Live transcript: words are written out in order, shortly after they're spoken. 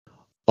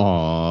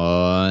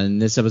On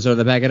this episode of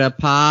the Pack It Up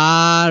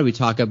Pod, we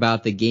talk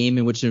about the game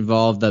in which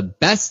involved the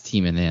best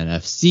team in the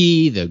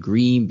NFC, the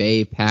Green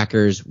Bay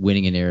Packers,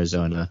 winning in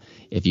Arizona.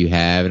 If you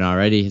haven't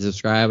already, hit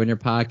subscribe on your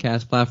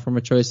podcast platform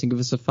of choice and give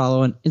us a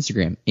follow on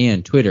Instagram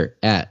and Twitter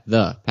at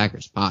the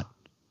Packers Pod.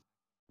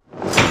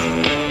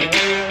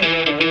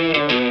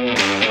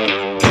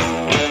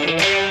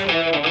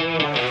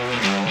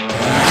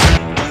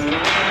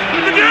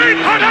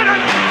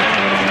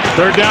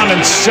 Third down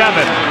and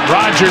 7.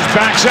 Rodgers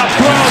backs up,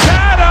 throws.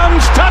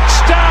 Adams,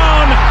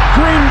 touchdown,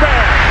 Green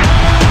Bay.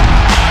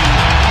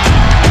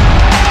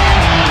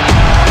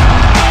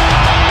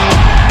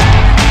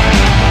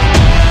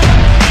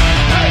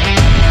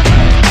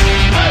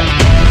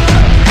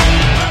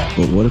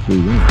 But what if we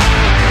win?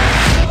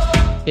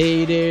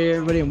 Hey there,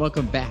 everybody, and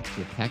welcome back to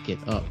the Pack It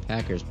Up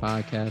Packers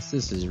podcast.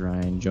 This is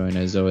Ryan, joined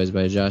as always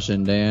by Josh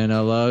and Dan.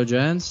 Hello,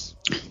 gents.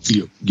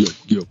 Yo.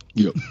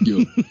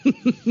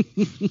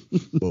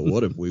 But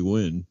what if we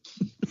win?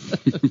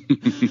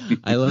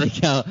 I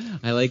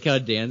like how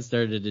Dan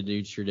started a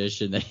new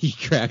tradition that he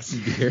cracks a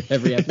beer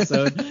every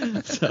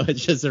episode. So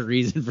it's just a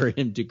reason for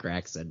him to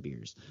crack said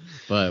beers.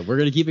 But we're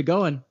gonna keep it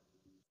going.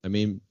 I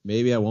mean,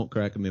 maybe I won't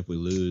crack them if we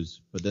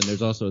lose, but then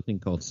there's also a thing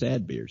called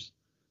sad beers.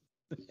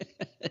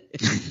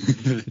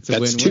 It's a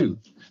That's win-win.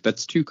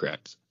 That's two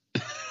cracks.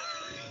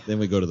 Then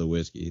we go to the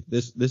whiskey.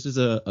 This is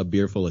a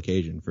beerful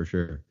occasion for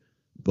sure.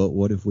 But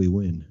what if we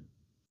win?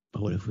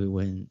 What if we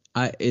win?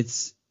 I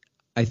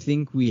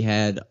think we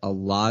had a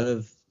lot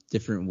of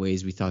different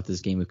ways we thought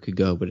this game could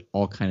go, but it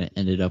all kind of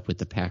ended up with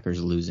the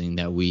Packers losing.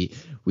 That we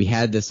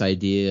had this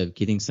idea of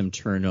getting some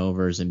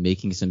turnovers and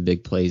making some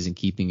big plays and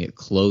keeping it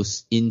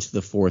close into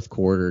the fourth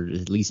quarter,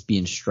 to at least be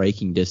in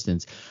striking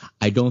distance.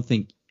 I don't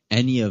think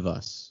any of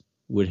us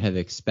would have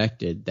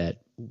expected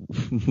that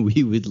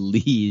we would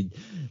lead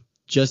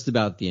just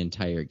about the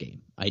entire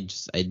game.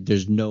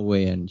 There's no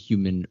way on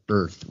human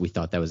earth we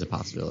thought that was a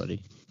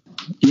possibility.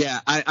 Yeah,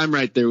 I'm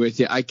right there with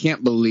you. I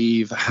can't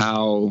believe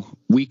how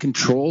we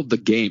controlled the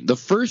game. The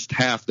first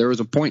half, there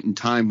was a point in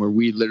time where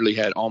we literally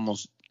had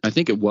almost, I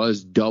think it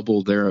was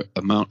double their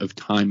amount of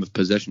time of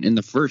possession in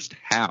the first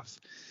half.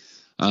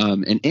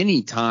 And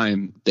any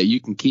time that you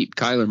can keep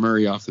Kyler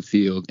Murray off the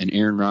field and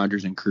Aaron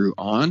Rodgers and crew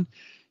on,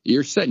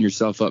 you're setting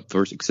yourself up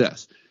for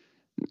success.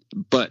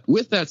 But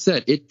with that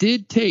said, it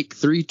did take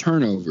 3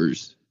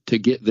 turnovers to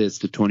get this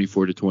to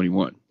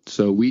 24-21.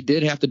 So we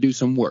did have to do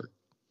some work.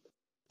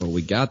 Well,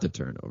 we got the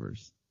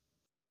turnovers.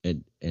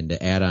 And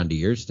to add on to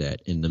your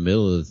stat, in the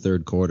middle of the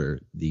third quarter,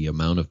 the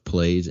amount of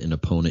plays in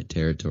opponent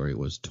territory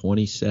was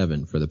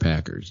 27 for the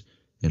Packers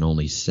and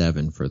only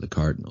 7 for the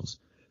Cardinals.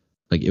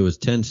 Like, it was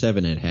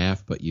 10-7 at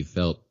half, but you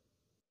felt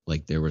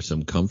like there was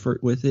some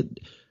comfort with it.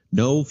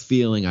 No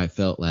feeling I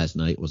felt last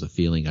night was a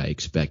feeling I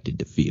expected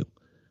to feel.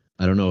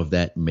 I don't know if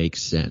that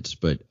makes sense,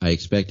 but I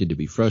expected to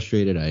be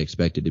frustrated. I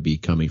expected to be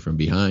coming from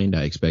behind.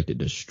 I expected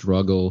to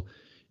struggle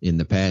in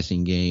the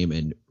passing game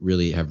and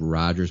really have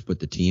Rodgers put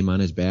the team on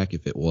his back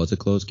if it was a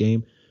close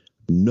game.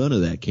 None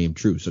of that came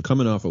true. So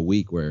coming off a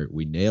week where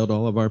we nailed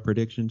all of our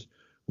predictions,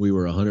 we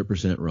were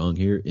 100% wrong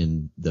here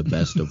in the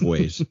best of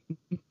ways.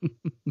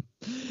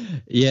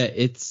 Yeah,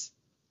 it's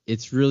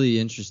really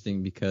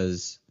interesting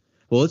because,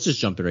 well, let's just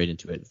jump right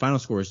into it. Final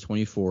score is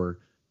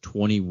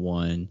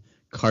 24-21.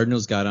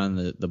 Cardinals got on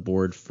the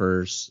board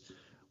first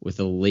with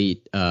a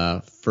late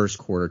first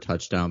quarter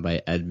touchdown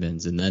by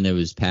Edmonds, and then it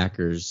was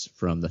Packers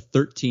from the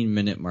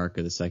 13-minute mark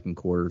of the second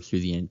quarter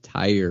through the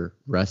entire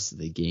rest of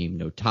the game.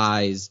 No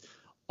ties,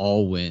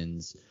 all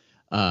wins.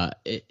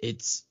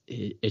 It's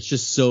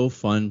just so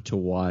fun to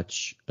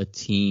watch a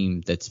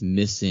team that's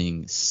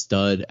missing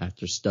stud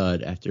after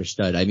stud after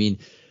stud. I mean,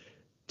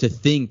 to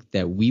think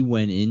that we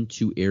went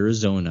into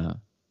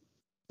Arizona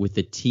with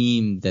a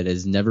team that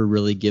has never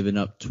really given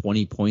up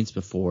 20 points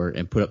before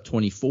and put up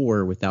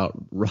 24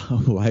 without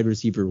wide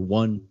receiver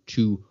 1,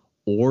 2,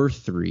 or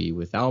 3,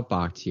 without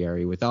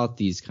Bakhtiari, without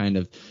these kind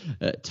of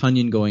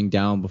Tunyon going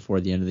down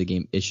before the end of the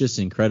game. It's just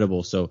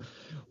incredible. So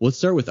let's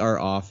start with our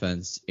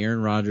offense.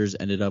 Aaron Rodgers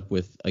ended up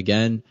with,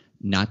 again,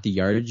 not the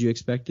yardage you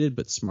expected,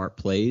 but smart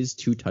plays,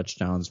 2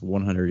 touchdowns,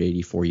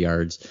 184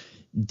 yards.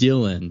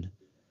 Dylan,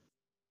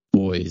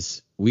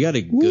 boys, we got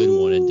a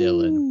good one in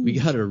Dylan. We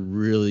got a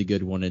really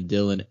good one in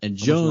Dylan. And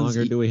Jones, how much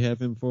longer do we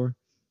have him for?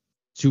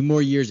 2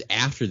 more years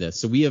after this.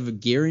 So we have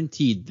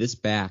guaranteed this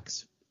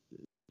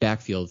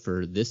backfield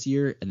for this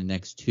year and the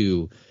next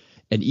 2.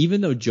 And even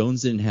though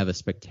Jones didn't have a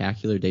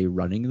spectacular day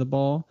running the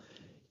ball,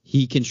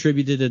 he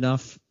contributed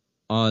enough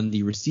on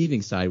the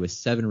receiving side with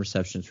 7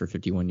 receptions for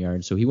 51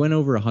 yards. So he went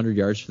over 100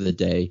 yards for the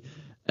day,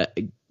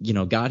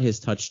 got his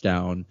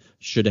touchdown,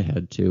 should have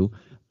had 2.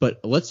 But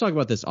let's talk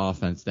about this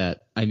offense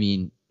that, I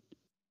mean,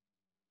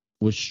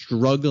 was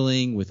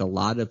struggling with a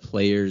lot of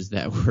players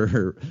that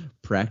were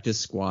practice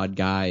squad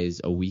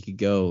guys a week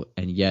ago,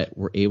 and yet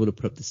were able to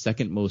put up the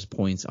second most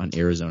points on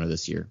Arizona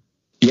this year.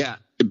 Yeah,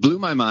 it blew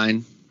my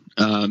mind.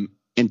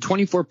 And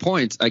 24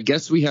 points, I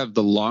guess we have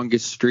the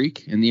longest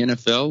streak in the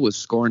NFL with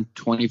scoring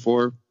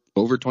 24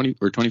 over 20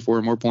 or 24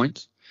 or more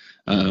points.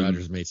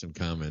 Rodgers made some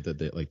comment that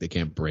they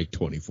can't break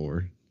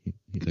 24.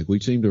 He's like, we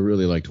seem to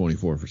really like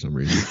 24 for some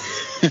reason.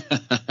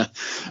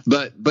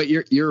 But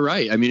you're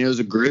right. I mean, it was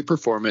a great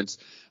performance.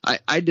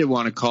 I did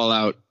want to call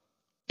out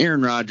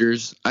Aaron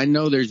Rodgers. I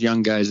know there's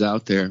young guys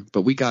out there,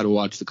 but we got to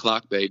watch the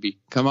clock, baby.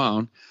 Come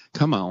on,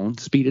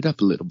 speed it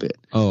up a little bit.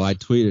 Oh, I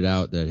tweeted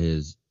out that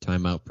his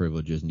timeout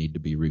privileges need to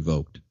be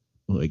revoked.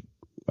 Like,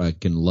 I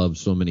can love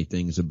so many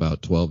things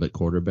about 12 at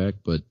quarterback,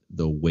 but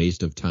the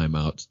waste of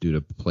timeouts due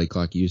to play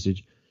clock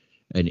usage.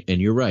 And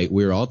you're right.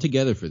 We were all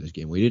together for this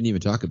game. We didn't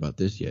even talk about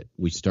this yet.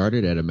 We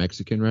started at a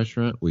Mexican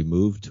restaurant. We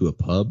moved to a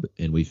pub,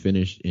 and we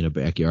finished in a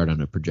backyard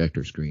on a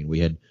projector screen. We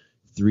had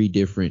 3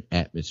 different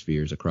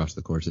atmospheres across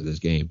the course of this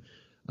game.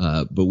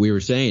 But we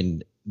were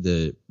saying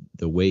the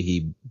way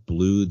he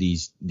blew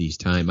these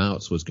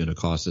timeouts was going to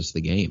cost us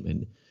the game.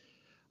 And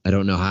I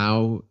don't know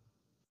how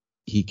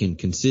he can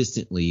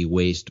consistently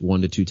waste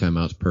 1 to 2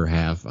 timeouts per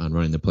half on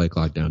running the play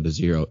clock down to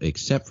 0,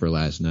 except for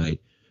last night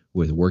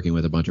with working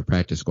with a bunch of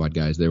practice squad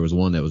guys. There was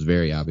one that was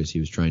very obvious.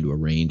 He was trying to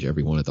arrange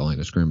everyone at the line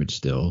of scrimmage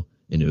still,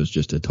 and it was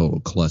just a total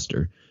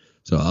cluster.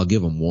 So I'll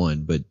give him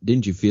 1. But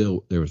didn't you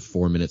feel there was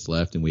 4 minutes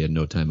left and we had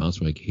no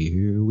timeouts? We're like,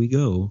 here we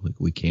go. Like,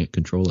 we can't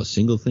control a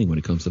single thing when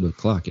it comes to the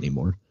clock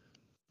anymore.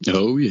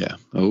 Oh, yeah.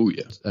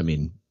 I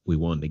mean, we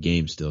won the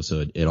game still,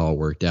 so it all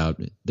worked out.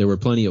 There were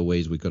plenty of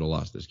ways we could have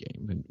lost this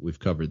game, and we've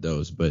covered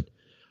those. But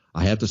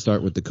I have to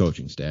start with the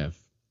coaching staff.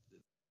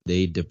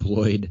 They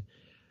deployed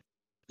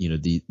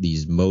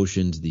these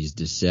motions, these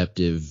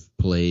deceptive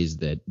plays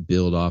that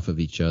build off of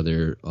each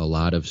other, a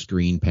lot of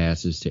screen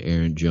passes to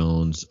Aaron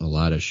Jones, a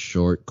lot of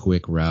short,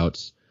 quick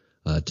routes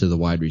to the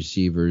wide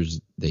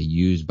receivers. They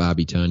used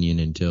Bobby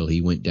Tonyan until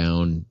he went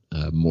down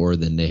more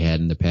than they had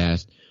in the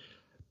past.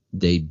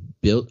 They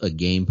built a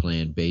game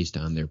plan based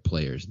on their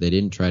players. They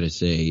didn't try to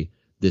say,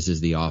 this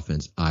is the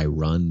offense I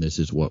run, this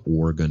is what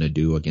we're going to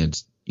do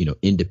against,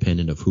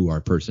 independent of who our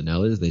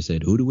personnel is. They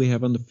said, who do we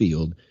have on the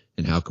field?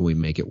 And how can we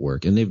make it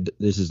work? And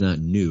this is not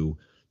new,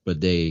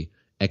 but they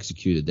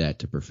executed that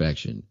to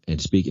perfection.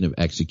 And speaking of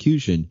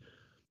execution,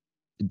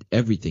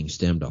 everything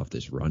stemmed off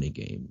this running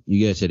game.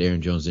 You guys said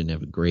Aaron Jones didn't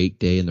have a great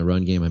day in the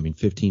run game. I mean,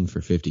 15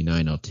 for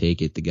 59, I'll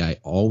take it. The guy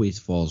always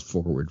falls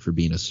forward for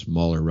being a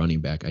smaller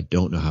running back. I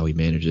don't know how he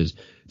manages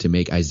to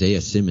make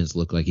Isaiah Simmons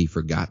look like he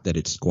forgot that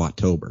it's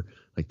Squat-tober.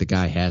 Like, the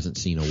guy hasn't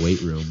seen a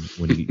weight room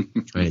when he's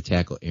trying to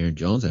tackle Aaron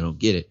Jones. I don't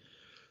get it.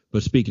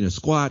 But speaking of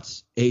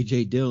squats,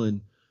 A.J.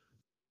 Dillon,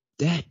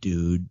 that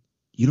dude,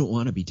 you don't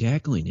want to be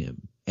tackling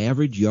him.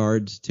 Average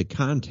yards to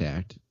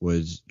contact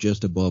was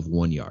just above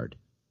 1 yard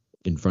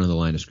in front of the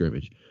line of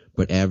scrimmage,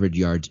 but average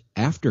yards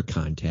after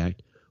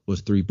contact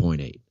was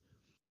 3.8.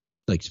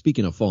 Like,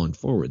 speaking of falling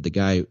forward, the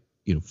guy,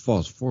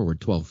 falls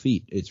forward 12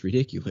 feet. It's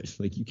ridiculous.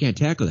 Like, you can't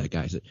tackle that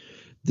guy. So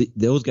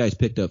those guys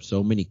picked up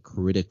so many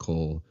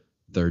critical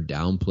third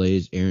down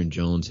plays. Aaron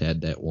Jones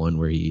had that one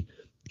where he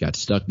got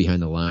stuck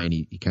behind the line.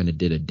 He kind of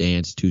did a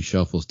dance, 2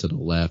 shuffles to the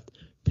left,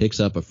 picks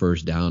up a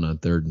first down on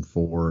 3rd and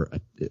 4.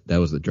 That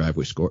was the drive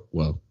we scored.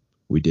 Well,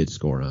 we did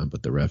score on,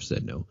 but the ref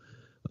said no.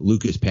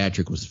 Lucas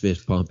Patrick was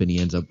fist pumping. He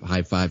ends up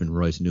high-fiving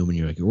Royce Newman.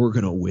 You're like, we're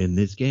going to win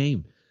this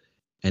game.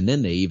 And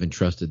then they even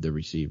trusted the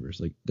receivers.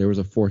 Like, there was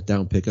a 4th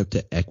down pickup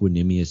to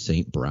Equinemius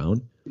St.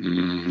 Brown.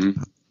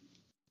 Mm-hmm.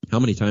 How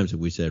many times have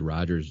we said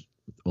Rodgers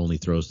only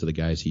throws to the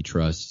guys he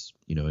trusts?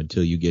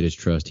 Until you get his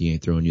trust, he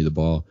ain't throwing you the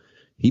ball.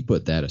 He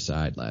put that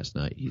aside last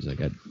night. He's like,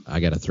 I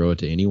got to throw it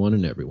to anyone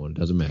and everyone. It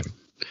doesn't matter.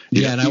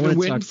 Yeah, and I want to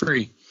win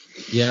free.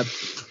 Yep,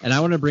 and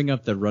I want to bring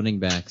up the running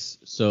backs.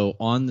 So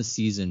on the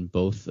season,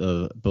 both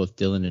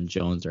Dillon and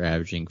Jones are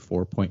averaging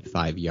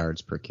 4.5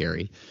 yards per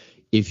carry.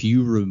 If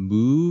you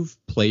remove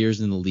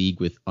players in the league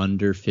with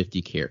under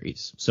 50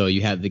 carries, so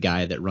you have the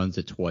guy that runs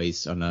it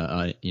twice on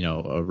a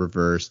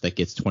reverse that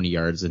gets 20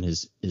 yards and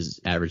his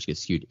average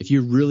gets skewed. If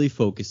you're really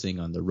focusing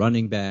on the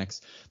running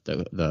backs,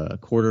 the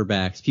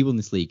quarterbacks, people in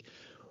this league,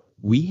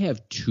 we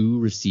have 2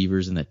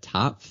 receivers in the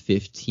top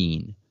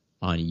 15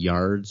 on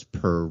yards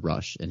per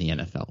rush in the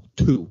NFL.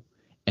 2.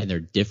 And they're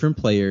different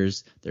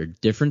players, they're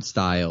different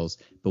styles,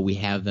 but we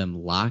have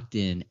them locked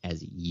in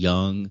as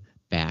young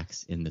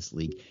backs in this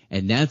league.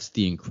 And that's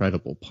the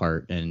incredible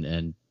part.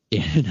 And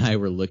Dan and I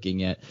were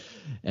looking at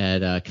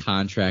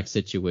contract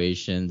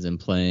situations and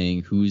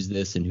playing who's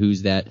this and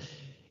who's that.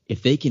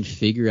 If they can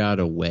figure out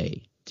a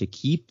way to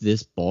keep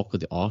this bulk of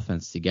the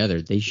offense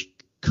together, they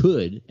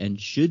could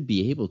and should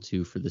be able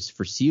to for this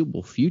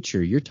foreseeable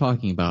future. You're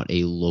talking about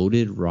a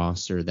loaded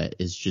roster that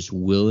is just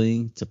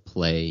willing to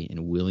play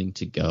and willing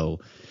to go.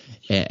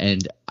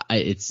 And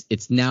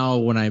it's now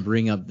when I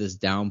bring up this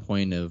down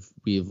point of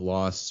we've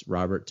lost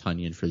Robert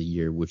Tonyan for the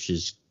year, which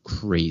is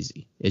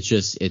crazy.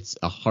 It's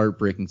a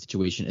heartbreaking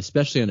situation,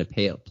 especially on a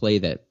play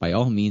that by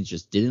all means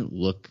just didn't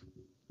look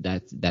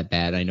that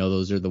bad. I know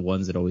those are the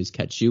ones that always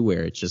catch you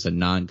where it's just a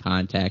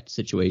non-contact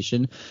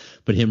situation,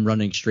 but him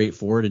running straight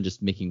forward and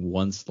just making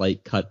one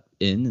slight cut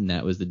in, and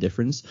that was the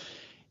difference.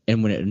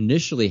 And when it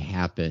initially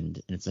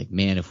happened, and it's like,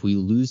 man, if we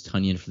lose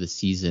Tonyan for the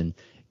season,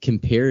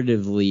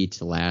 comparatively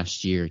to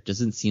last year, it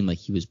doesn't seem like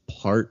he was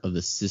part of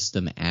the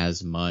system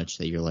as much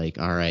that you're like,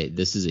 all right,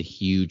 this is a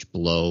huge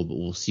blow, but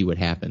we'll see what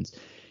happens.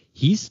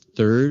 He's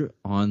third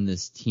on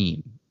this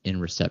team in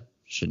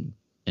reception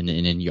and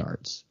in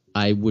yards,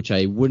 which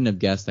I wouldn't have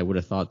guessed. I would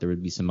have thought there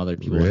would be some other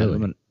people ahead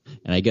of him.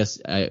 And I guess,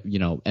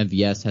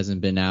 MVS hasn't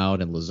been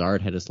out and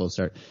Lazard had a slow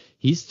start.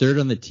 He's third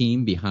on the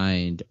team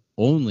behind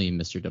only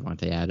Mr.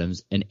 Davante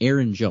Adams and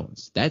Aaron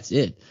Jones. That's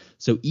it.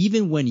 So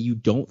even when you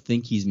don't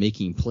think he's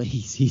making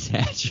plays, he's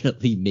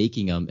actually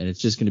making them, and it's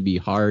just going to be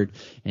hard.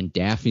 And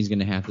Daphne's going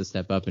to have to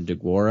step up, and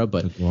DeGuara,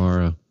 but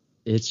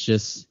it's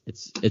just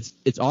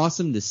it's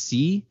awesome to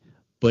see,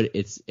 but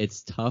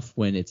it's tough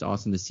when it's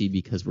awesome to see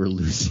because we're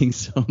losing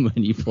so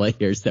many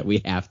players that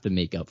we have to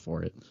make up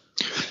for it.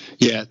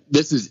 Yeah,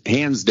 this is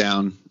hands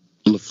down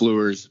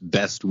LaFleur's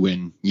best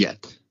win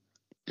yet,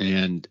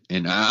 and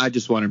I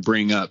just want to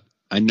bring up.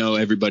 I know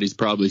everybody's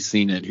probably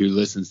seen it who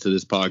listens to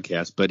this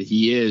podcast, but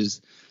he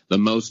is the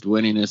most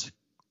winningest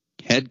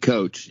head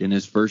coach in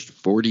his first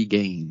 40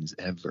 games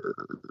ever.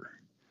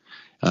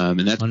 And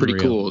that's Unreal. pretty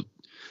cool.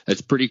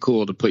 That's pretty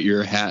cool to put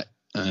your hat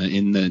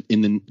in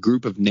the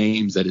group of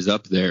names that is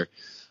up there.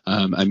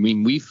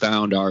 We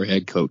found our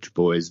head coach,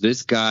 boys.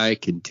 This guy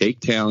can take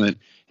talent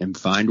and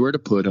find where to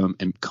put them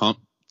and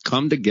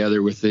come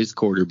together with his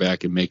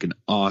quarterback and make an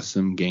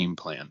awesome game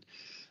plan.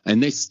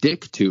 And they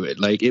stick to it.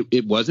 Like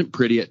it wasn't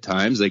pretty at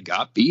times. They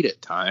got beat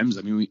at times.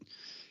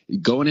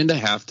 Going into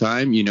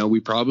halftime,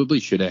 we probably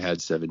should have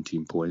had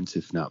 17 points,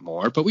 if not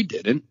more, but we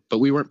didn't. But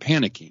we weren't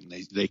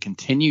panicking. They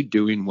continued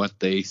doing what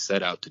they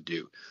set out to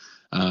do.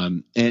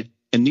 And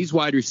these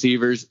wide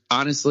receivers,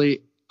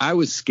 honestly, I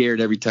was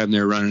scared every time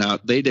they were running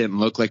out. They didn't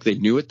look like they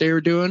knew what they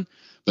were doing,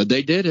 but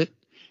they did it.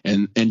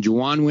 And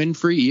Juwan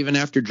Winfrey, even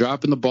after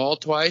dropping the ball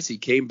twice, he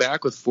came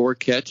back with 4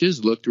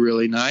 catches, looked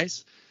really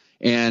nice.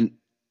 And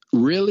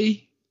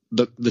really,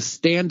 the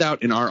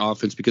standout in our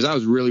offense, because I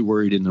was really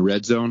worried in the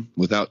red zone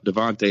without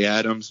Davante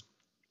Adams,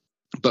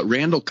 but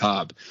Randall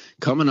Cobb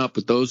coming up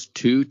with those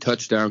 2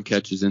 touchdown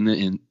catches in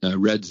the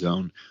red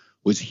zone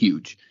was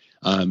huge.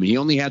 He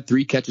only had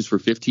 3 catches for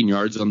 15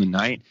 yards on the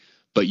night,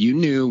 but you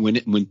knew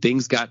when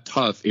things got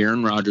tough,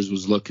 Aaron Rodgers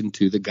was looking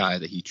to the guy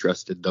that he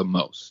trusted the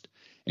most,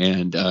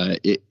 and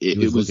he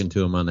was looking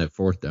to him on that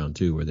 4th down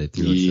too, where they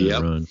threw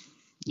a run.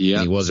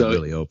 Yeah, he wasn't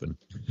really open.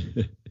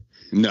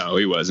 No,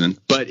 he wasn't.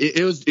 But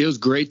it was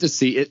great to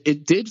see.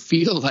 It did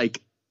feel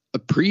like a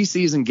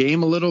preseason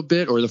game a little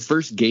bit, or the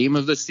first game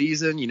of the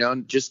season.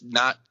 Just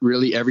not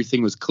really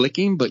everything was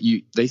clicking, but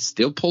they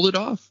still pulled it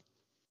off.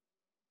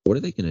 What are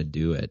they going to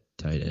do at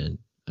tight end?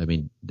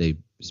 They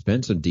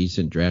spent some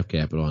decent draft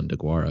capital on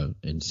DeGuara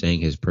and sang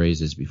his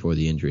praises before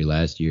the injury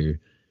last year.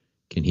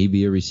 Can he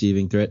be a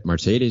receiving threat?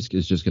 Mercedes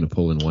is just going to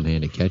pull in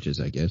one-handed catches,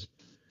 I guess.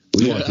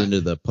 We walked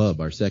into the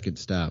pub, our second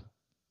stop,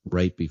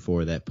 right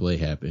before that play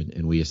happened,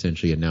 and we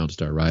essentially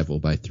announced our rival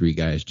by 3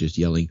 guys just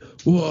yelling,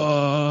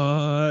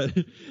 "What?"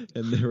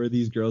 And there were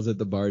these girls at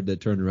the bar that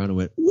turned around and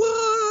went,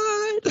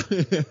 "What?"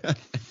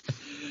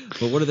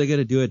 But what are they going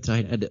to do at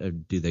tight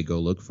end? Do they go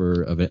look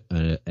for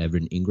an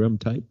Evan Ingram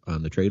type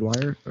on the trade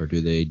wire, or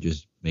do they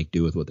just make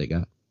do with what they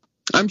got?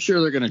 I'm sure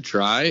they're going to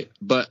try,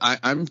 but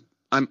I'm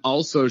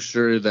also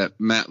sure that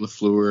Matt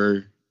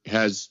LaFleur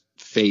has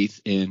faith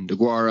in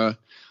DeGuara,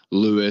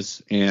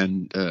 Lewis,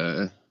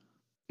 and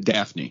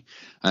Daphne.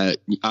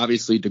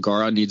 Obviously,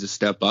 DeGuara needs to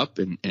step up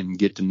and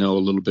get to know a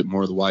little bit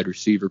more of the wide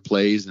receiver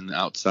plays and the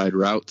outside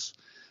routes.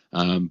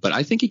 But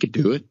I think he could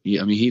do it.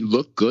 He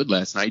looked good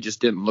last night. He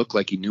just didn't look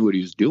like he knew what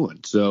he was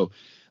doing. So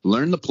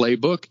learn the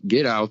playbook,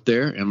 get out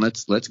there, and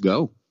let's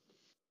go.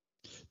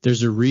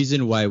 There's a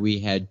reason why we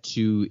had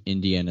 2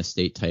 Indiana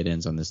State tight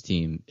ends on this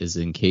team, is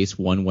in case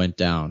one went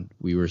down,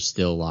 we were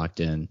still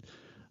locked in.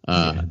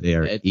 They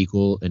are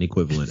equal and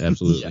equivalent.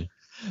 Absolutely.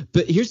 Yeah.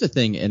 But here's the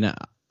thing, and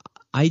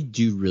I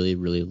do really,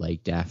 really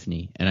like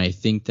Daphne, and I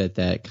think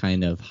that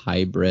kind of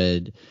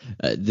hybrid,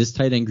 this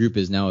tight end group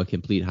is now a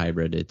complete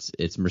hybrid.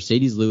 It's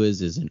Mercedes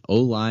Lewis is an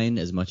O-line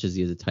as much as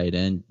he is a tight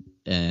end,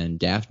 and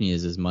Daphne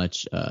is as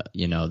much,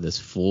 this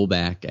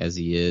fullback as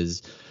he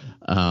is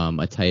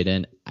a tight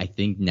end. I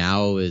think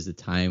now is the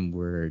time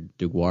where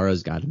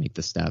DeGuara's got to make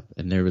the step,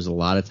 and there was a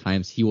lot of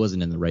times he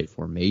wasn't in the right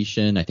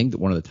formation. I think that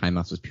one of the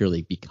timeouts was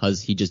purely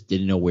because he just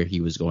didn't know where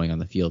he was going on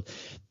the field.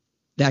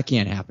 That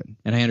can't happen.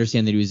 And I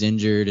understand that he was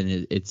injured,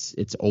 and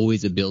it's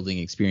always a building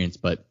experience.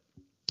 But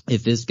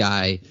if this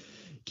guy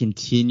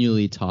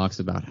continually talks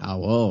about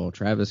how,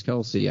 Travis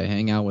Kelce, I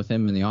hang out with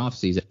him in the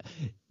offseason,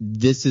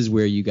 this is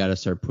where you got to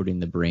start putting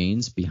the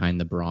brains behind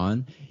the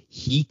brawn.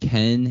 He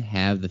can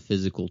have the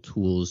physical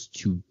tools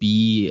to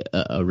be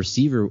a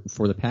receiver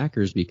for the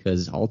Packers,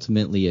 because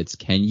ultimately it's,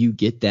 can you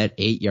get that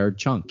 8-yard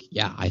chunk?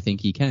 Yeah, I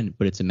think he can,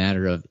 but it's a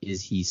matter of,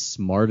 is he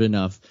smart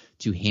enough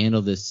to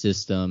handle this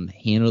system,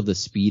 handle the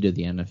speed of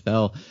the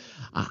NFL?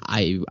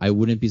 I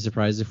wouldn't be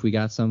surprised if we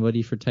got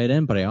somebody for tight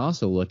end, but I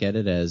also look at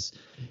it as,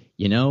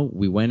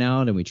 we went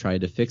out and we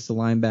tried to fix the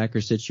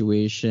linebacker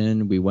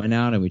situation. We went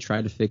out and we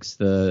tried to fix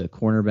the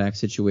cornerback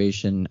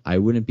situation. I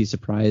wouldn't be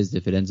surprised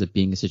if it ends up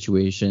being a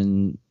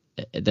situation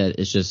that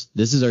it's just,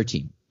 this is our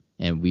team.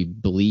 And we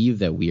believe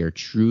that we are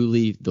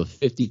truly the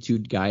 52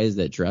 guys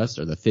that dress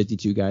are the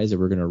 52 guys that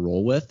we're going to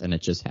roll with. And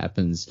it just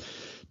happens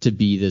to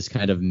be this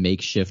kind of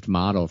makeshift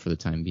model for the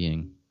time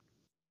being.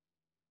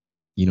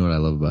 You know what I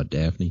love about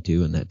Daphne,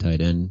 too, in that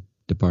tight end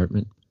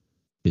department?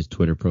 His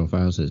Twitter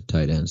profile says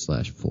tight end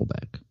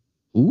 /fullback.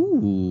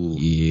 Ooh.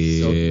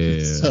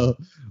 Yeah. So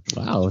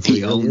wow. So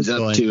he owns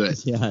up to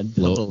it. Yeah.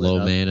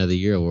 Low Man of the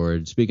Year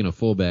award. Speaking of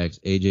fullbacks,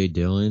 A.J.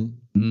 Dillon,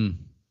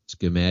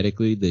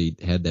 schematically, they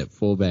had that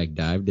fullback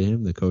dive to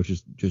him. The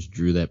coaches just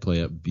drew that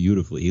play up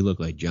beautifully. He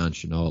looked like John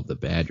Chenal of the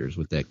Badgers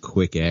with that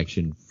quick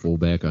action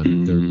fullback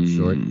on third and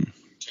short.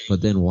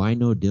 But then why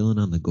no Dillon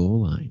on the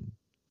goal line?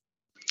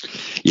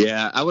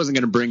 Yeah, I wasn't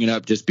going to bring it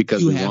up just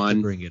because we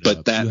won,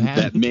 but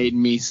that made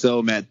me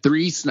so mad.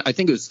 I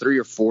think it was 3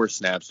 or 4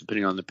 snaps,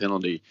 depending on the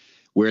penalty,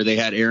 where they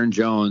had Aaron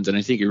Jones, and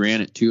I think he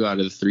ran it 2 out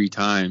of the 3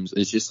 times.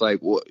 It's just like,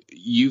 well,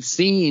 you've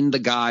seen the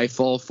guy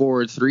fall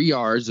forward 3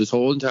 yards this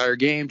whole entire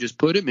game. Just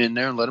put him in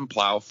there and let him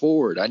plow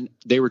forward.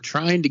 They were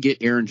trying to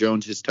get Aaron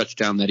Jones his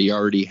touchdown that he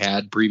already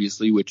had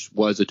previously, which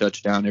was a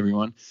touchdown,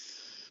 everyone.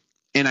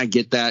 And I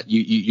get that.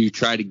 You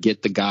try to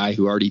get the guy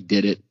who already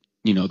did it,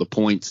 the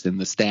points and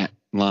the stat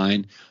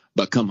line.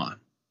 But come on.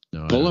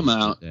 No, pull him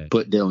out,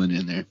 put Dillon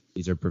in there.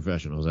 These are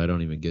professionals. I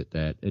don't even get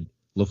that.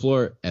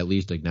 LaFleur at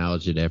least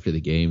acknowledged it after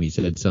the game. He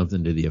said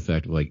something to the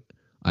effect of, like,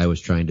 I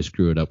was trying to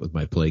screw it up with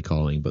my play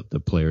calling, but the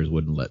players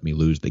wouldn't let me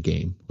lose the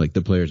game. Like,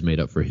 the players made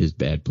up for his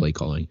bad play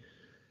calling.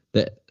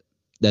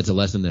 That's a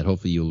lesson that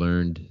hopefully you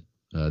learned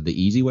the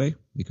easy way,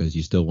 because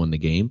you still won the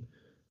game.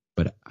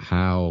 But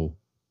how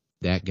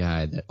that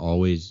guy that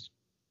always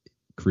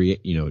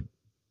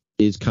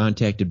is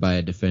contacted by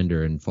a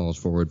defender and falls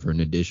forward for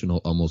an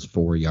additional almost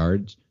 4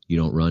 yards, you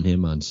don't run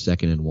him on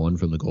 2nd and 1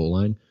 from the goal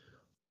line.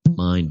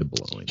 Mind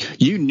blowing.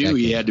 You knew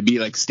he had to be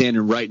like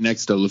standing right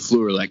next to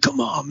LaFleur, like, come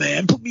on,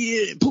 man, put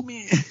me in.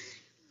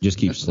 Just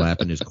keeps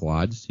slapping his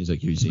quads. He's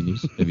like, have you seen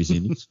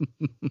these?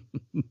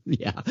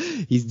 Yeah,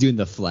 he's doing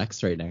the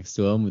flex right next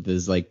to him with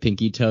his like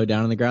pinky toe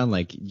down on the ground.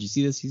 Like, did you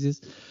see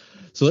this?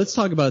 So let's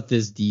talk about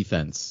this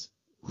defense,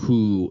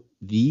 who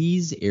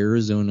these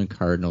Arizona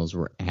Cardinals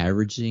were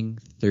averaging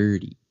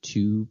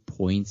 32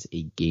 points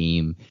a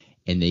game,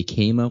 and they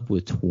came up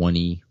with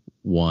 21.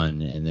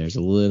 And there's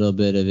a little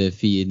bit of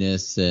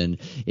iffiness, and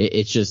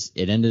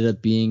it ended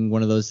up being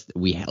one of those.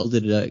 We held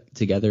it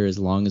together as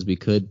long as we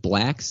could.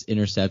 Black's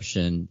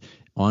interception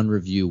on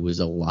review was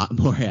a lot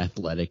more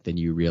athletic than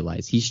you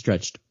realize. He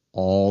stretched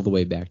all the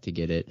way back to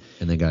get it,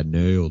 and they got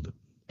nailed.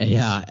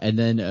 Yeah, and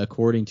then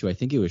according to, I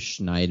think it was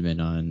Schneidman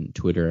on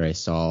Twitter, I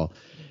saw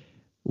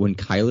when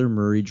Kyler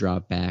Murray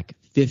dropped back,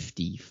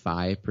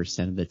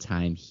 55% of the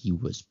time he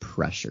was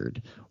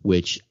pressured,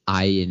 which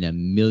I in a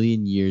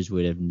million years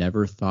would have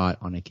never thought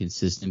on a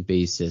consistent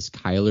basis.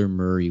 Kyler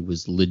Murray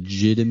was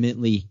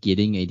legitimately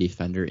getting a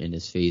defender in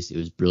his face. It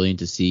was brilliant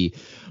to see.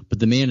 But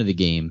the man of the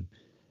game,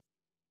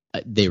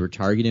 they were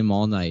targeting him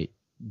all night.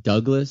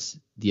 Douglas,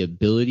 the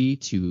ability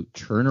to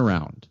turn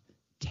around,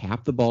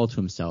 tap the ball to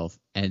himself,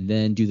 and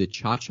then do the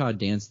cha-cha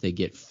dance to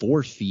get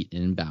 4 feet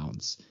in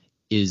bounds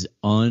is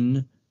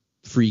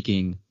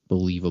unfreaking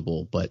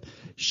believable. But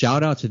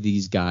shout out to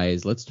these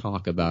guys. Let's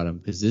talk about them,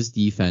 because this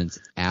defense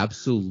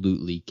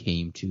absolutely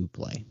came to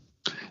play.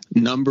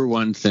 Number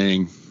one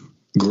thing,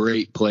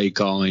 great play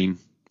calling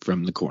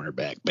from the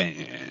cornerback,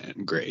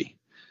 Gray.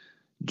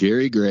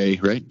 Jerry Gray,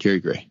 right?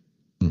 Jerry Gray.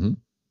 Mm-hmm.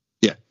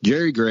 Yeah,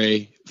 Jerry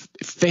Gray,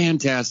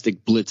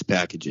 fantastic blitz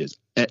packages.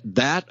 At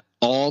that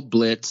all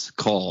blitz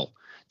call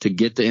to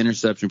get the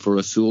interception for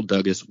Rasul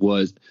Douglas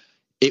was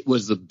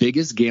the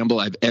biggest gamble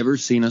I've ever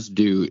seen us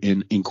do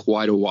in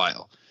quite a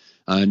while.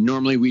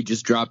 Normally we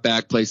just drop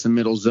back, play some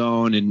middle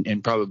zone,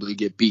 and probably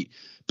get beat.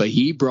 But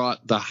he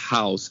brought the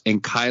house,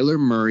 and Kyler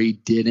Murray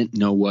didn't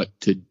know what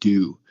to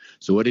do.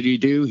 So what did he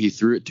do? He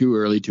threw it too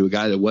early to a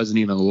guy that wasn't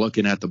even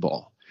looking at the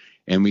ball,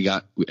 and we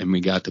got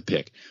the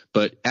pick.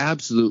 But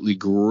absolutely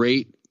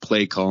great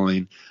play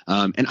calling.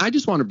 And I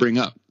just want to bring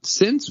up,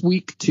 since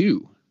week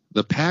 2,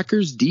 the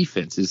Packers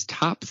defense is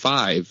top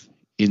 5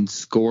 in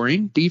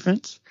scoring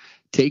defense,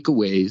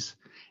 takeaways,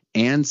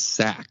 and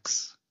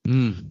sacks.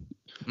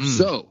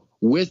 So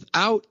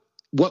without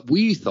what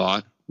we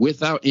thought,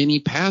 without any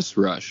pass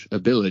rush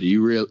ability,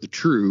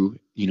 true,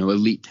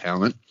 elite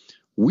talent,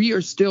 we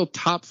are still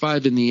top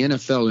 5 in the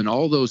NFL in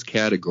all those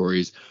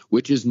categories,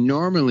 which is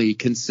normally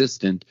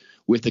consistent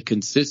with a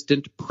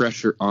consistent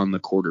pressure on the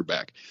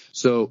quarterback.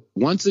 So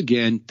once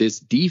again, this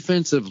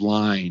defensive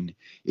line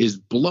is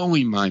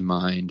blowing my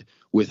mind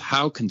with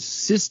how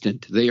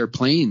consistent they are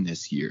playing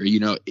this year.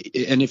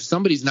 And if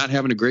somebody's not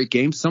having a great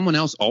game, someone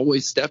else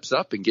always steps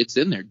up and gets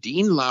in there.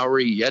 Dean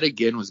Lowry, yet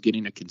again, was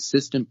getting a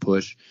consistent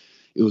push.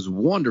 It was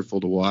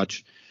wonderful to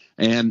watch.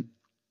 And,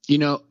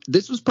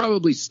 this was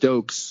probably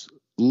Stokes'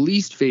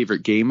 least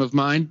favorite game of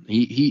mine.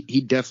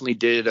 He definitely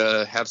did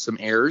have some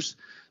errors,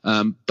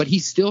 but he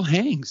still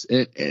hangs.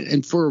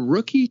 And for a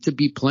rookie to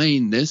be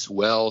playing this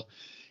well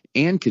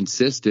and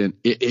consistent.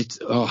 It's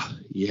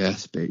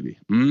yes, baby.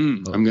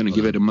 I'm going to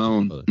give it a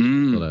moan. Hold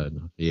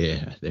on.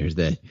 Yeah, there's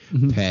that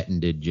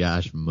patented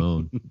Josh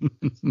moan.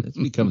 That's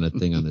becoming a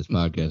thing on this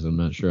podcast. I'm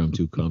not sure I'm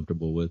too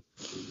comfortable with.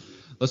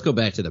 Let's go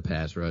back to the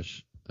pass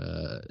rush.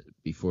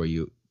 Before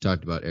you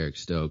talked about Eric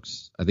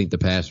Stokes, I think the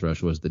pass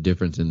rush was the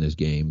difference in this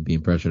game.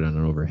 Being pressured on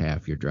over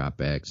half your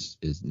dropbacks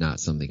is not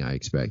something I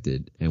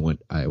expected. And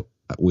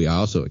we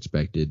also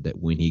expected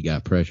that when he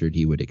got pressured,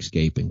 he would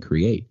escape and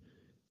create,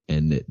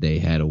 and that they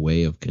had a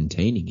way of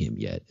containing him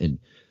yet. And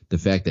the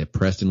fact that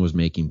Preston was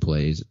making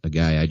plays, a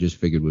guy I just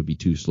figured would be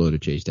too slow to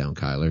chase down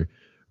Kyler.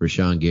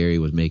 Rashawn Gary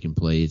was making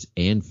plays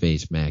and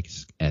face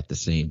masks at the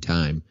same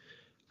time.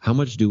 How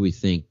much do we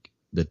think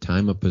the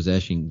time of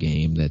possession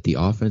game that the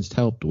offense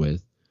helped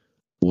with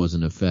was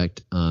an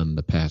effect on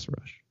the pass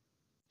rush?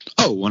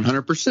 Oh,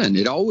 100%.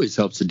 It always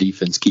helps the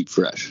defense keep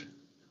fresh.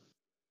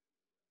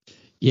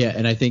 Yeah,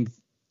 and I think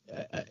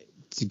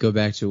to go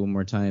back to it one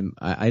more time,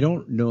 I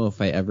don't know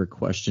if I ever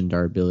questioned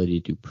our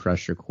ability to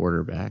pressure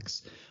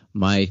quarterbacks.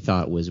 My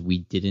thought was we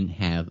didn't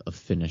have a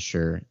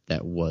finisher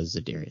that was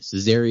Za'Darius.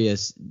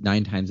 Za'Darius,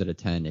 9 times out of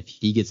 10, if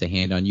he gets a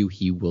hand on you,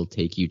 he will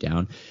take you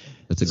down.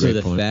 That's a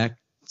great point.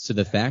 So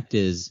the fact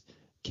is,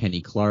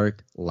 Kenny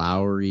Clark,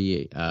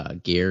 Lowry,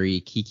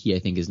 Gary, Kiki, I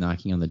think, is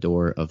knocking on the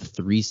door of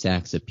 3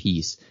 sacks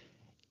apiece.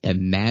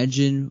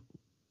 Imagine,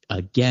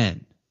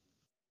 again,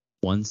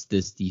 once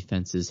this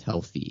defense is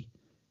healthy,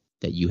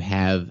 that you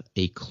have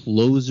a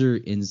closer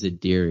in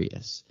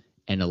Za'Darius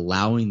and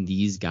allowing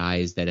these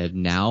guys that have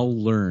now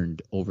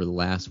learned over the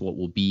last what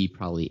will be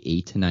probably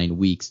 8 to 9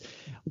 weeks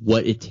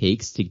what it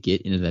takes to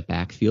get into the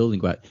backfield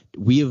and go out.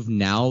 We have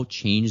now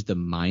changed the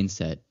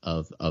mindset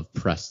of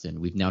Preston.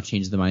 We've now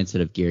changed the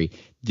mindset of Gary.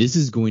 This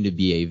is going to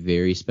be a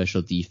very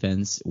special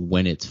defense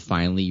when it's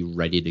finally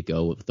ready to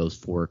go with those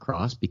 4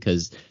 across,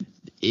 because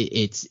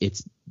it's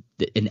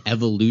an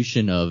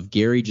evolution of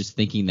Gary just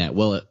thinking that,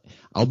 well,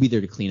 I'll be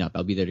there to clean up.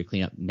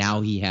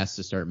 Now he has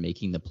to start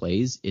making the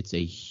plays. It's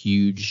a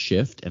huge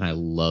shift, and I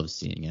love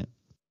seeing it.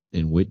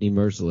 And Whitney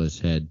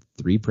Mercilus had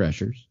 3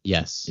 pressures.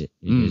 Yes.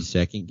 In his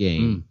second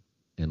game.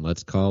 And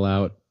let's call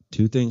out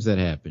 2 things that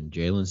happened.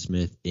 Jalen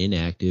Smith,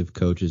 inactive,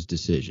 coach's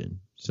decision.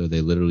 So they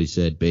literally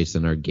said, based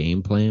on our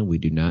game plan, we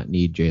do not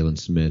need Jalen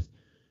Smith.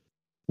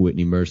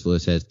 Whitney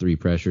Mercilus has 3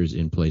 pressures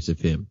in place of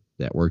him.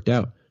 That worked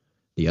out.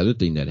 The other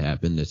thing that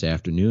happened this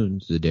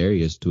afternoon,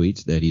 Za'Darius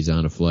tweets that he's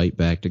on a flight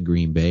back to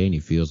Green Bay and he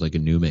feels like a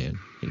new man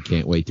and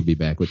can't wait to be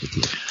back with the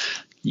team.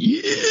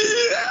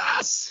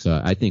 Yes! So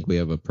I think we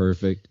have a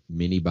perfect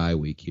mini bye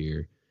week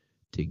here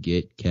to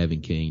get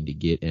Kevin King, to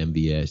get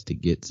MVS, to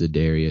get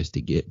Za'Darius,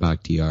 to get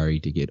Bakhtiari,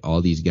 to get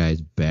all these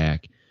guys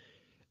back.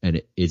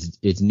 And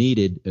it's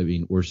needed. I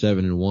mean, we're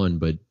 7-1,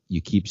 but you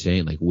keep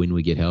saying, like, when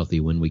we get healthy.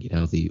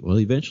 Well,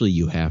 eventually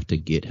you have to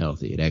get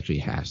healthy. It actually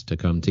has to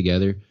come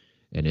together.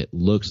 And it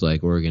looks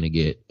like we're going to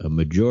get a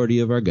majority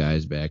of our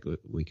guys back.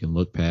 We can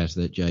look past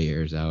that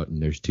Jair's out, and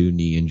there's 2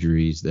 knee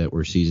injuries that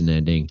were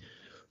season-ending.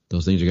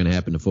 Those things are going to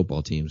happen to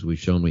football teams. We've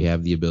shown we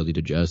have the ability to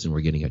adjust, and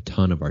we're getting a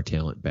ton of our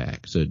talent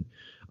back. So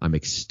I'm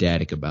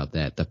ecstatic about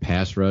that. The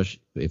pass rush,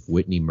 if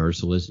Whitney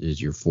Mercilus is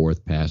your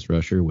 4th pass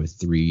rusher with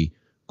 3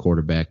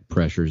 quarterback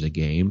pressures a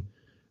game,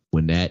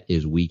 when that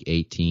is week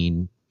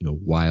 18,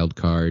 wild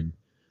card,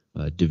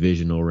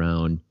 divisional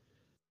round,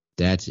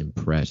 that's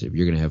impressive.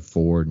 You're going to have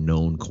 4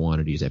 known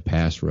quantities at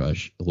pass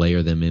rush.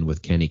 Layer them in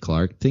with Kenny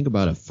Clark. Think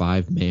about a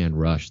 5-man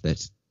rush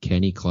that's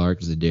Kenny Clark,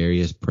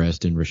 Za'Darius,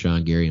 Preston,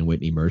 Rashawn Gary, and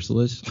Whitney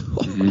Mercilus.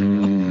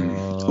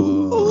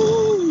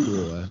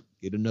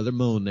 Get another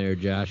moan there,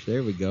 Josh.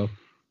 There we go.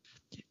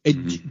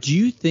 Do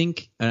you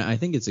think – I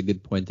think it's a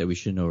good point that we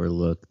shouldn't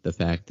overlook the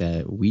fact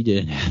that we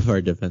didn't have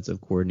our defensive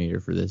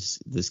coordinator for this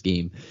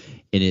game.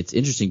 And it's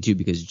interesting, too,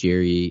 because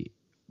Jerry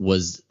 –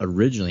 was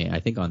originally, I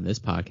think on this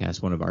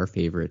podcast, one of our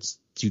favorites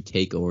to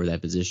take over that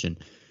position.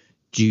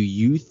 Do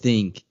you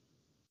think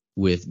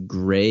with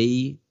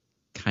Gray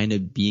kind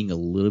of being a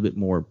little bit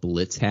more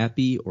blitz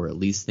happy, or at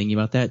least thinking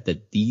about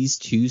that these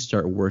 2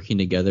 start working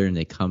together and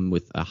they come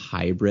with a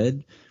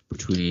hybrid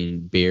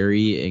between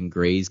Barry and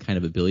Gray's kind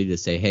of ability to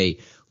say, hey,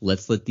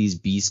 let's let these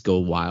beasts go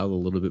wild a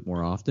little bit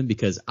more often?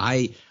 Because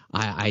I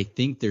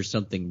think there's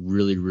something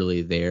really,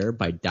 really there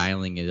by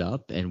dialing it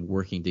up and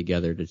working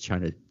together to try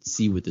to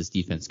see what this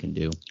defense can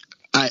do.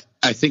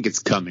 I think it's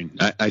coming.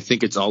 I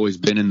think it's always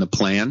been in the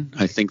plan.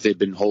 I think they've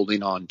been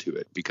holding on to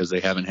it because they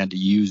haven't had to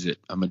use it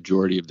a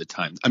majority of the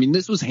time. I mean,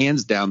 this was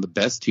hands down the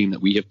best team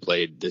that we have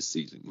played this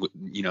season,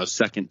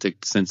 second to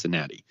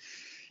Cincinnati.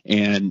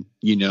 And,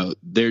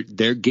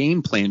 their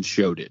game plan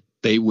showed it.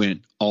 They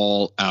went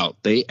all out.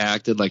 They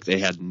acted like they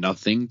had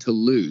nothing to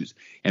lose.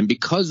 And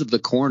because of the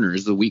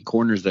corners, the weak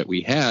corners that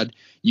we had,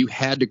 you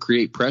had to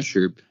create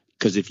pressure,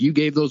 because if you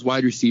gave those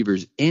wide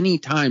receivers any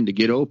time to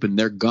get open,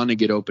 they're going to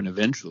get open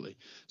eventually.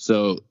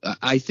 So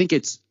I think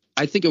it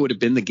would have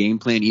been the game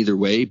plan either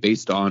way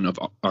based on of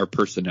our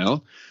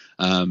personnel.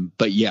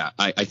 But yeah,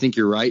 I think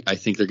you're right. I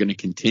think they're going to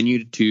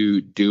continue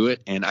to do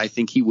it. And I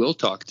think he will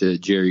talk to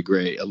Jerry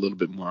Gray a little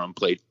bit more on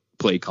play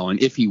calling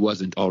if he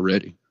wasn't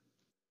already.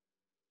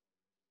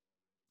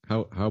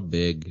 How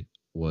big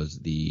was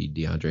the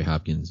DeAndre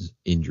Hopkins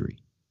injury?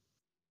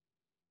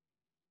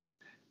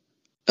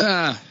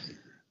 Oh,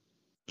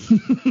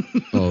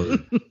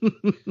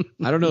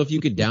 I don't know if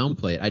you could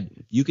downplay it.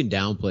 You can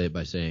downplay it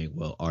by saying,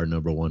 well, our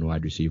number one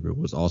wide receiver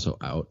was also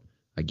out.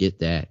 I get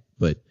that,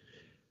 but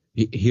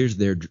here's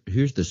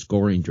the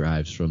scoring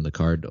drives from the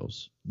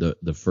Cardinals.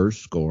 The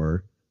first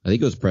score, I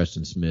think it was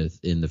Preston Smith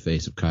in the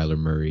face of Kyler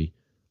Murray.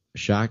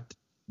 Shocked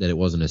that it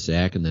wasn't a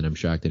sack, and then I'm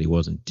shocked that he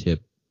wasn't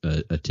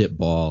a tip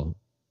ball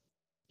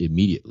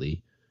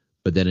immediately.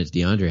 But then it's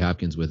DeAndre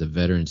Hopkins with a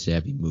veteran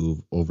savvy move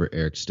over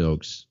Eric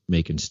Stokes,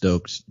 making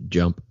Stokes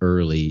jump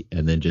early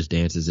and then just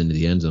dances into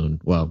the end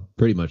zone. Well,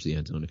 pretty much the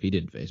end zone if he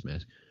didn't face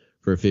mask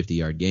for a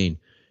 50-yard gain.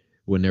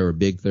 When there were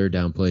big third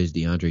down plays,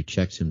 DeAndre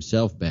checks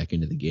himself back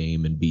into the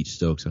game and beats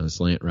Stokes on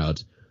slant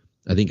routes.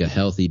 I think a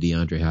healthy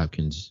DeAndre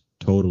Hopkins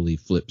totally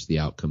flips the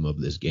outcome of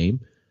this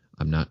game.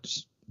 I'm not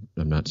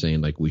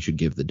saying like we should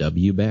give the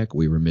W back.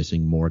 We were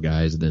missing more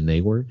guys than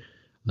they were.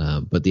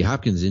 But the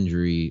Hopkins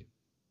injury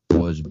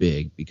was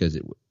big because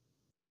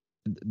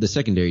the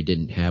secondary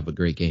didn't have a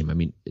great game. I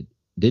mean,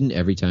 didn't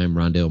every time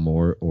Rondale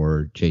Moore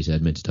or Chase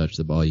Edmonds touched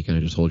the ball, you kind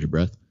of just hold your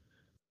breath?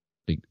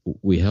 Like,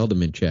 we held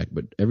them in check,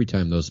 but every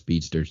time those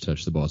speedsters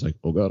touched the ball, it's like,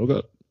 oh God, oh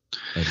God.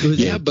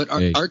 Yeah, but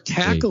our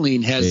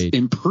tackling has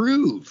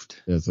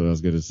improved. That's what I was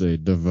going to say.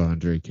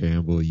 Devondre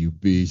Campbell, you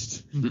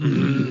beast.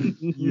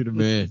 You're the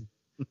man.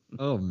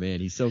 Oh, man,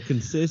 he's so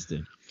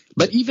consistent.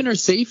 But even our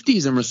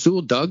safeties and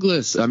Rasul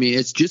Douglas, I mean,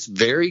 it's just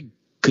very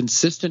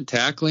consistent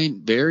tackling,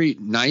 very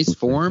nice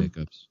form.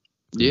 Pickups.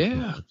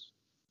 Yeah.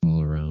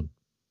 All around.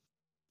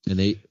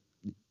 And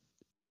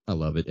I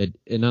love it.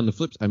 And on the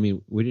flips, I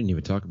mean, we didn't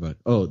even talk about,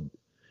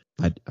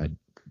 I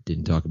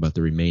didn't talk about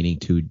the remaining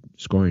two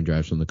scoring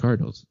drives from the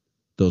Cardinals.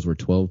 Those were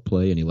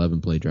 12-play and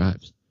 11-play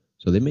drives.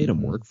 So they made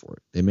them work for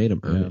it. They made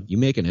them earn it. You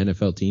make an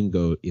NFL team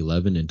go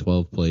 11 and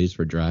 12 plays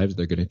for drives,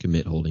 they're going to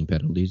commit holding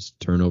penalties.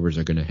 Turnovers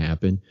are going to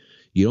happen.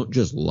 You don't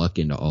just luck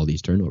into all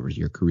these turnovers.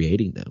 You're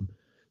creating them.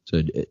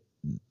 So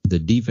the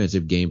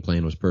defensive game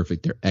plan was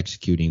perfect. They're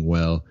executing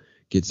well.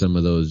 Get some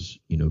of those,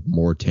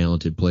 more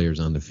talented players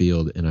on the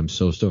field, and I'm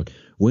so stoked.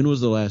 When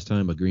was the last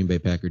time a Green Bay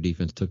Packer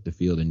defense took the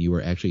field and you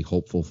were actually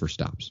hopeful for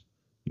stops?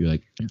 You're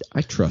like,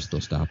 I trust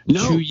those stops.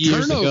 No, 2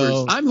 years turnovers.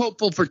 ago. I'm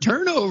hopeful for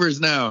turnovers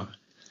now.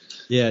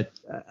 Yeah,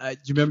 do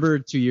you remember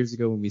 2 years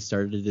ago when we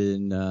started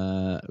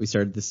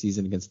the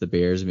season against the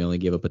Bears and we only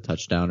gave up a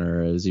touchdown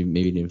or it was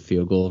maybe even a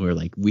field goal and we were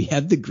like, we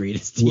have the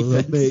greatest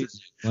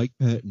defense. Like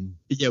Patton.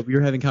 Yeah, we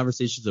were having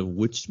conversations of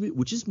which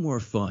is more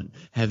fun,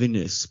 having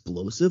an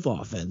explosive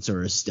offense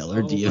or a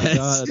stellar defense.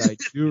 Oh my God, I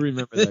do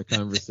remember that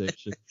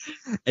conversation.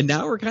 And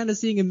now we're kind of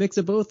seeing a mix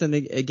of both. And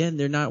again,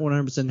 they're not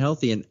 100%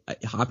 healthy. And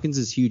Hopkins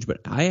is huge, but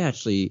I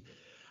actually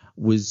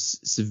was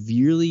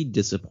severely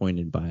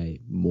disappointed by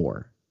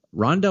Moore.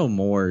 Rondale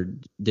Moore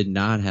did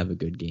not have a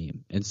good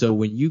game. And so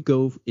when you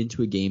go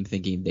into a game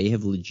thinking they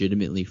have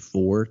legitimately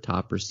 4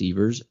 top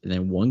receivers and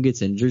then one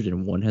gets injured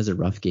and one has a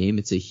rough game,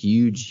 it's a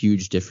huge,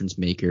 huge difference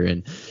maker.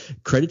 And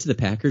credit to the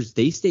Packers,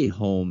 they stayed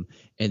home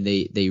and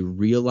they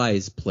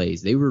realized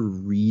plays. They were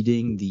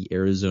reading the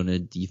Arizona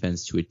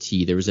defense to a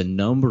T. There was a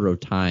number of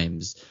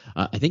times,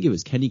 I think it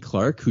was Kenny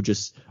Clark who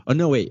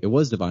it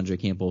was Devondre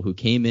Campbell who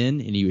came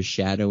in and he was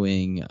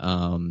shadowing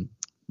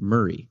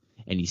Murray.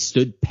 And he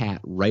stood pat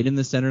right in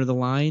the center of the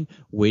line,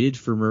 waited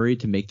for Murray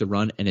to make the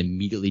run, and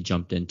immediately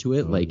jumped into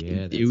it.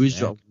 It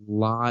was a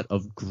lot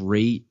of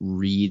great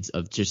reads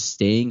of just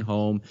staying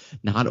home,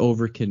 not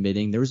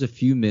overcommitting. There was a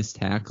few missed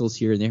tackles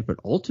here and there,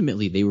 but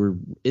ultimately they were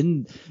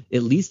in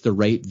at least the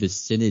right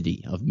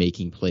vicinity of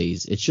making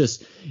plays.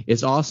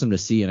 It's awesome to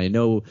see. And I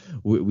know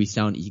we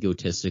sound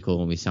egotistical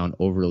and we sound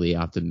overly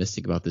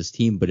optimistic about this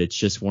team, but it's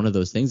just one of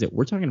those things that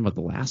we're talking about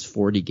the last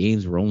 40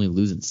 games, we're only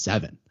losing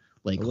 7.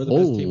 We're the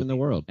best team in the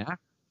world.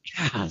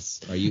 Yes.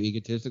 Are you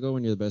egotistical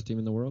when you're the best team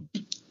in the world?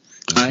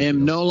 I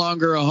am no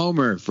longer a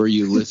homer for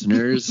you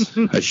listeners.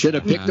 I should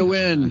have picked a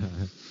win.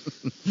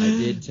 I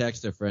did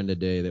text a friend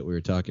today that we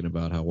were talking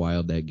about how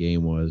wild that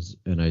game was,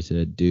 and I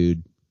said,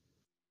 dude,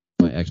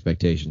 my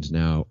expectations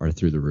now are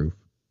through the roof.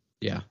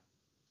 Yeah.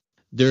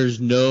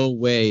 There's no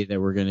way that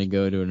we're going to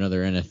go to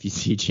another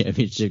NFC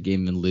championship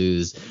game and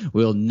lose.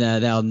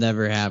 That'll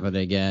never happen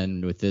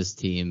again with this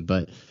team.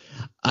 But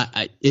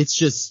it's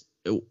just –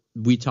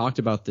 we talked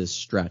about this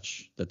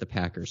stretch that the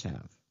Packers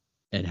have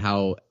and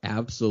how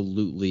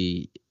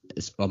absolutely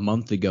a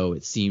month ago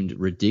it seemed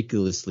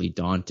ridiculously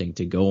daunting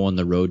to go on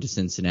the road to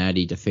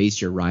Cincinnati, to face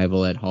your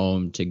rival at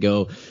home, to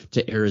go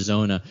to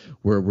Arizona,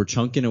 where we're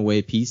chunking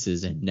away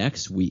pieces. And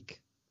next week,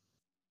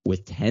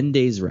 with 10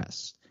 days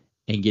rest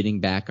and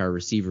getting back our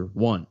receiver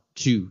 1,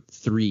 2,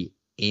 3,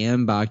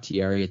 and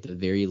Bakhtiari at the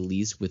very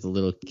least with a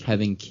little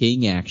Kevin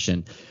King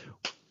action,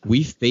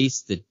 we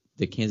face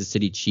the Kansas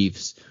City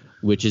Chiefs,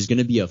 which is going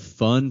to be a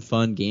fun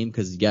game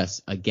because,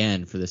 yes,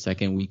 again, for the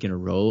second week in a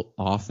row,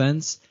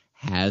 offense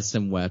has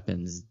some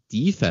weapons.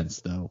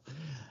 Defense, though,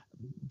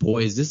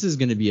 boys, this is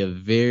going to be a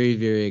very,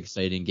 very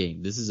exciting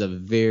game. This is a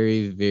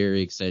very,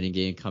 very exciting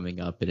game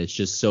coming up, and it's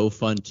just so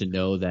fun to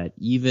know that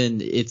even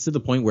it's to the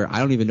point where I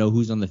don't even know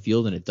who's on the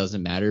field, and it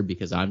doesn't matter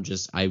because I'm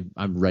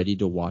ready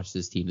to watch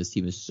this team. This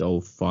team is so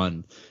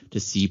fun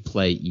to see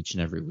play each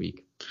and every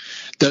week.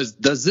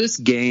 Does this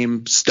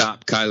game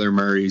stop Kyler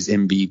Murray's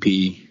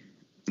MVP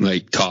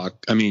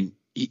talk? I mean,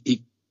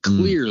 he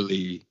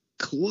clearly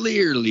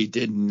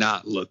did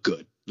not look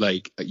good.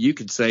 Like, you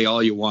could say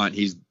all you want,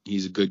 he's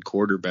a good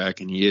quarterback,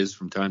 and he is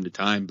from time to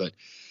time, but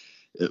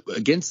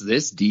against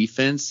this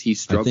defense, he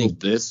struggled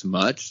this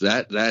much.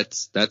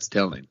 That's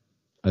telling.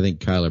 I think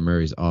Kyler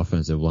Murray's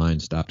offensive line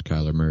stopped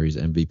Kyler Murray's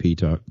MVP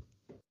talk.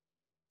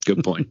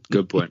 Good point.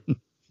 Good point.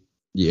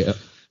 Yeah.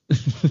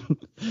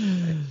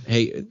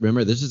 Hey,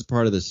 remember, this is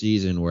part of the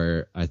season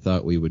where I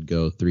thought we would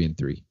go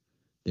 3-3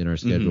 in our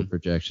schedule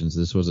projections.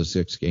 This was a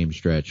 6-game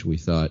stretch we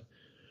thought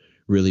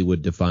really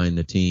would define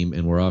the team,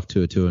 and we're off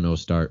to a 2-0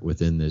 start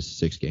within this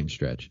 6-game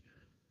stretch.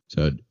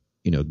 So,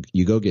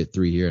 you go get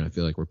 3 here, and I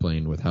feel like we're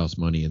playing with house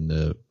money in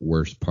the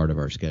worst part of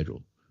our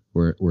schedule.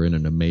 We're in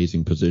an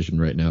amazing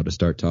position right now to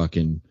start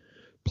talking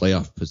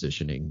playoff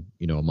positioning,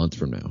 a month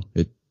from now.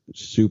 It's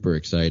super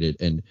excited.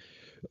 And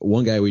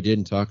one guy we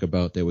didn't talk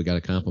about that we got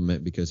to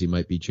compliment because he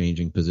might be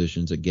changing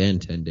positions again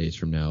 10 days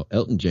from now.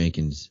 Elton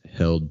Jenkins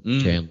held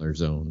Chandler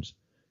Jones.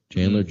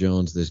 Chandler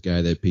Jones, this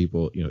guy that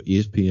people,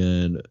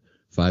 ESPN,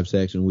 5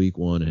 sacks in week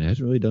 1, and it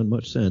hasn't really done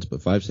much since,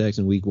 but 5 sacks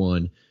in week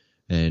 1,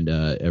 and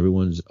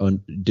everyone's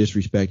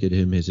disrespected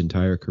him his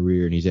entire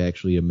career, and he's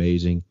actually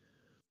amazing.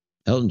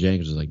 Elton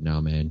Jenkins was like,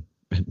 nah, man,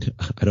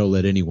 I don't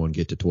let anyone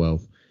get to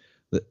 12.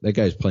 That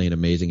guy's playing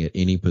amazing at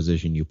any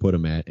position you put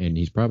him at, and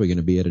he's probably going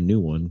to be at a new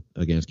one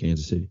against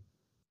Kansas City.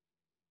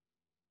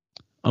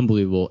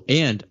 Unbelievable.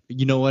 And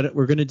you know what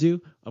we're going to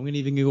do? I'm going to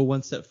even go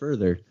one step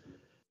further.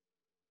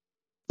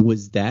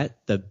 Was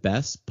that the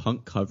best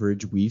punt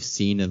coverage we've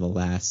seen in the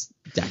last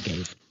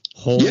decade?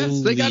 Holy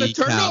yes, they got a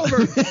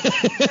turnover.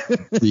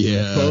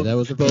 Yeah, that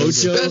was a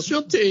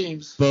special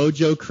teams.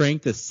 Bojo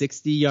cranked a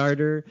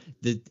 60-yarder.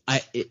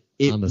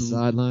 On the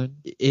sideline.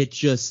 It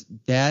just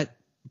that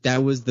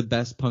was the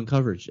best punt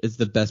coverage. It's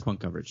the best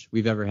punt coverage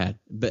we've ever had.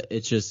 But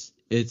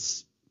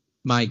it's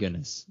my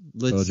goodness.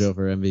 Bojo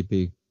for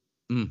MVP.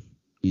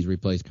 He's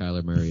replaced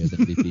Kyler Murray as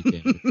MVP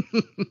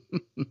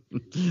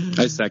candidate.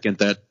 I second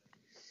that.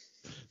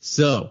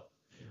 So,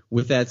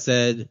 with that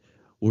said,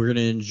 we're going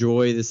to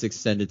enjoy this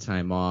extended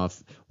time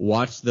off.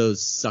 Watch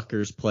those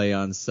suckers play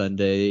on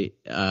Sunday.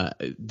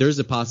 There's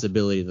a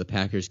possibility the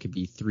Packers could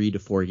be 3 to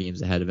 4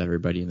 games ahead of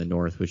everybody in the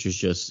North, which is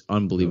just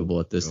unbelievable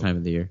at this time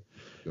of the year.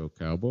 Go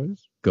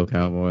Cowboys. Go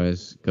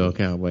Cowboys. Go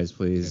Cowboys,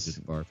 please. I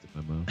just barfed at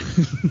my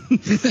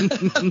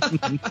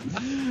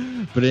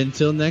mouth. But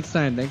until next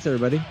time, thanks,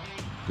 everybody.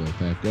 Go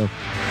Pack, go.